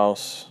 5th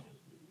house,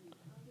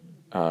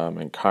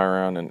 and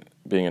Chiron and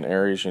being in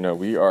Aries,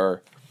 we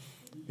are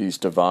these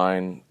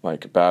divine,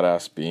 like,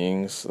 badass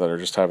beings that are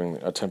just having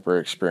a temporary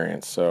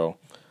experience. So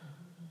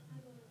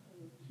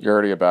you're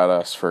already a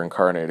badass for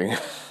incarnating,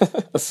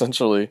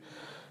 essentially,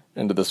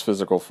 into this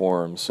physical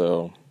form.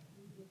 So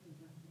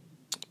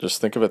just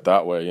think of it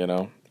that way,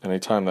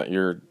 Anytime that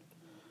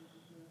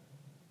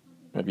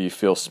maybe you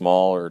feel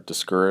small or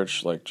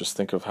discouraged, like, just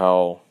think of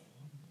how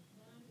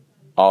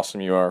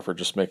awesome you are for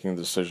just making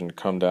the decision to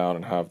come down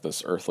and have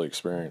this earthly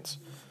experience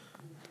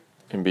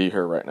and be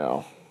here right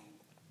now.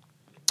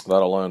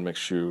 That alone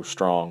makes you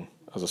strong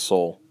as a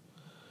soul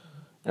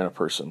and a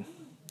person.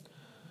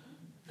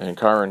 And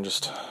Chiron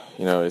just,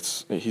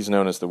 he's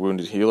known as the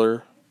wounded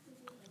healer.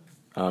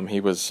 He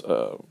was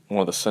one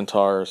of the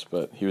centaurs,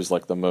 but he was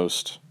like the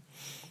most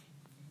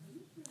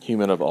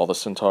human of all the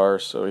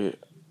centaurs. So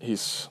he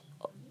was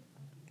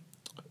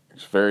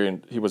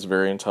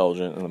very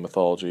intelligent in the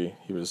mythology.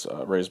 He was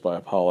raised by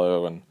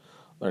Apollo and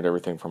learned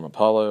everything from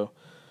Apollo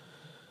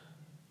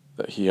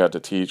that he had to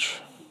teach.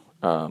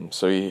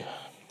 So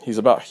he's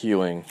about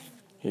healing.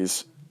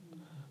 He's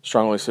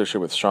strongly associated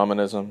with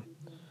shamanism,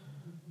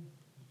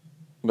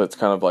 but it's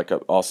kind of like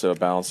also a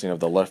balancing of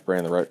the left brain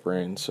and the right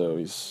brain.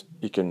 So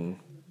he can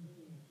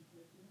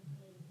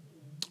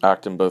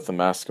act in both the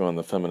masculine and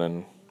the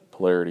feminine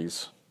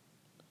polarities.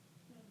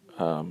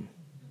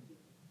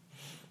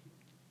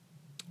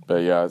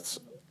 But yeah, it's,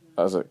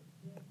 as it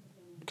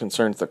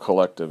concerns the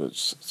collective, it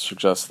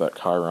suggests that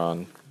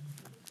Chiron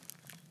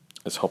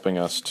is helping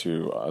us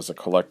to, as a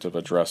collective,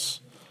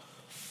 address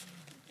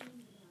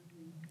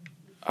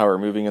how we're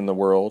moving in the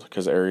world,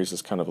 because Aries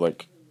is kind of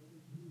like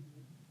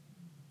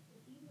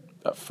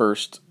that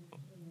first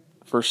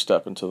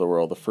step into the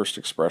world, the first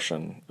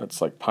expression.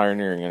 It's like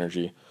pioneering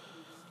energy.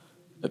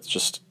 It's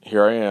just,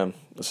 here I am,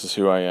 this is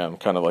who I am,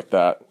 kind of like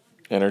that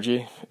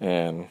energy.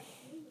 And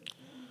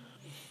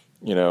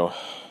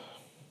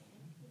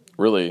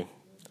really,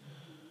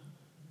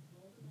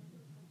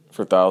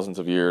 for thousands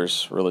of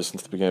years, really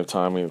since the beginning of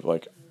time,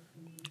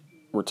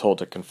 we're told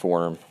to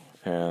conform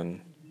and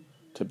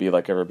to be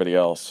like everybody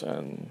else,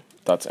 and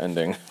that's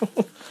ending.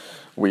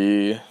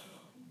 We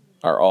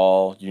are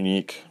all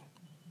unique,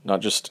 not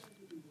just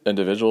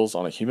individuals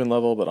on a human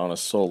level, but on a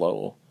soul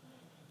level.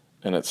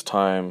 And it's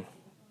time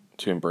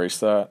to embrace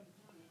that,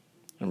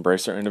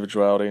 embrace our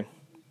individuality.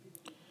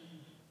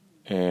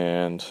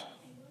 And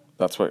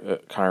that's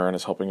what Chiron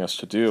is helping us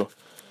to do.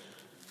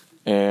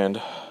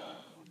 And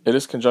it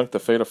is conjunct the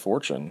fate of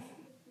fortune.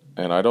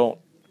 And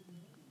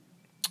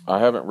I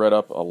haven't read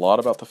up a lot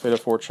about the fate of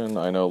fortune.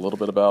 I know a little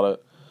bit about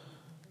it,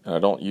 and I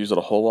don't use it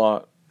a whole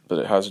lot, but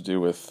it has to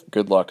do with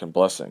good luck and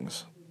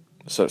blessings.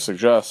 So it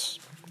suggests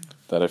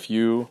that if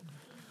you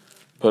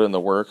put in the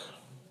work,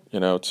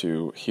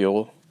 to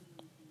heal,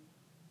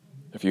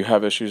 if you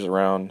have issues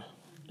around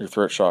your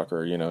throat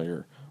chakra,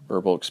 your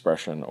verbal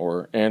expression,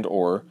 or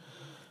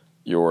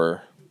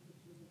your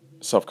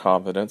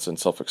self-confidence and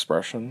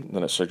self-expression,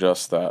 then it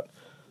suggests that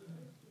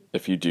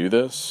if you do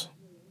this,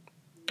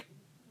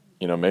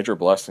 major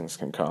blessings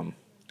can come.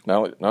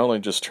 Not only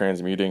just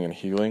transmuting and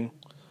healing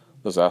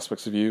those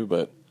aspects of you,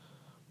 but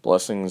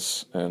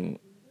blessings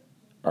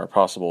are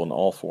possible in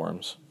all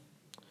forms,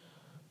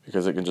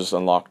 because it can just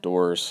unlock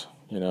doors,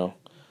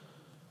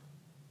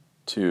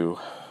 to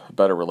a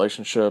better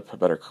relationship, a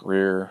better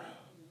career,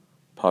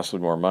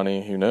 possibly more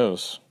money. Who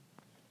knows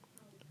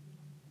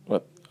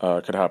what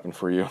could happen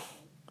for you.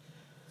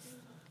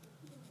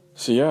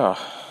 So yeah,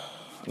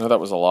 I know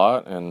that was a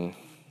lot, and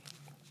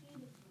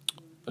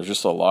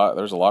there's a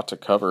lot to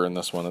cover in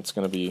this one. It's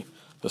going to be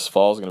this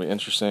fall is going to be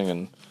interesting.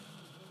 And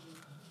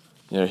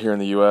here in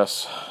the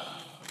U.S.,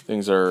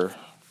 there's a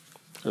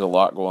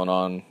lot going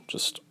on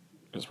just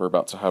because we're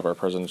about to have our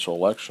presidential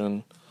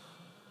election.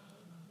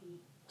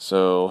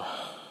 So,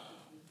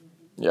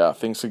 yeah,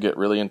 things could get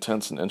really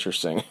intense and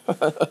interesting.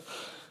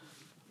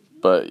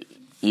 But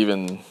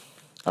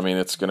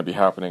it's going to be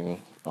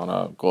happening on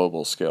a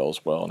global scale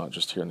as well, not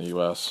just here in the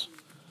U.S.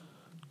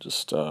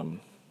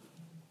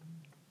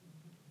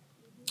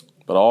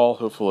 But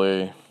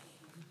hopefully,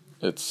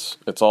 it's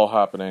all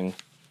happening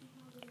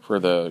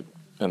in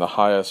the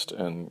highest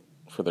and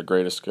for the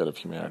greatest good of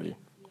humanity.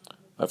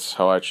 That's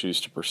how I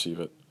choose to perceive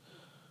it.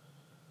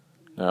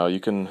 Now you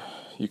can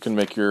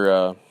make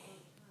your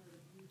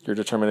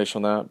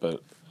determination on that,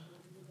 but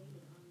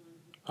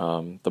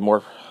the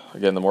more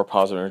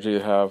positive energy you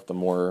have, the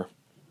more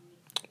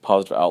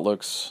positive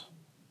outlooks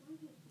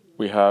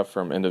we have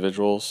from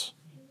individuals.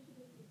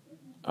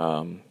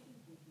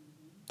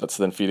 That's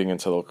then feeding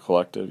into the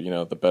collective.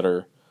 The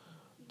better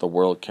the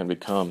world can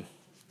become.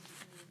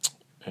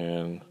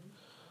 And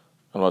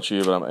I don't know about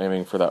you, but I'm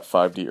aiming for that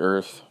 5D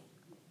Earth,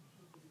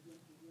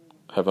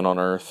 heaven on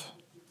earth,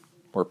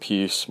 more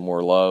peace,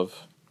 more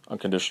love,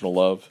 unconditional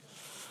love.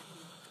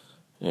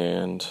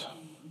 And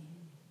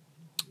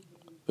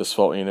this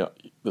fall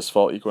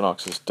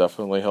equinox is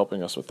definitely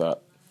helping us with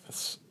that.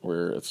 It's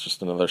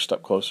just another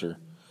step closer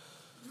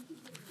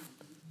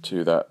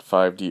to that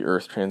 5D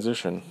Earth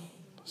transition.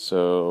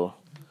 So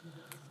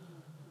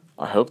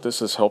I hope this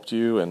has helped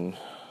you and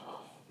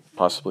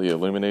possibly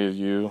illuminated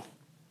you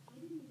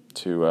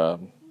to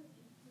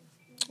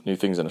new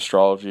things in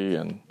astrology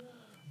and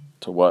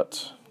to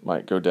what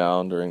might go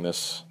down during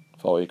this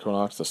fall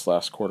equinox, this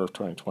last quarter of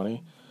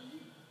 2020.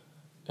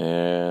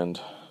 And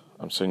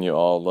I'm sending you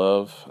all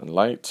love and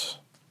light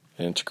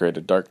and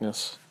integrated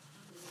darkness.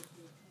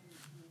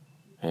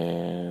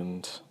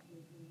 And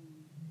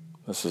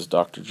this is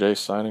Dr. J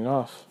signing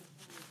off.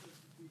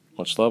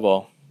 Much love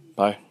all.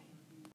 Bye.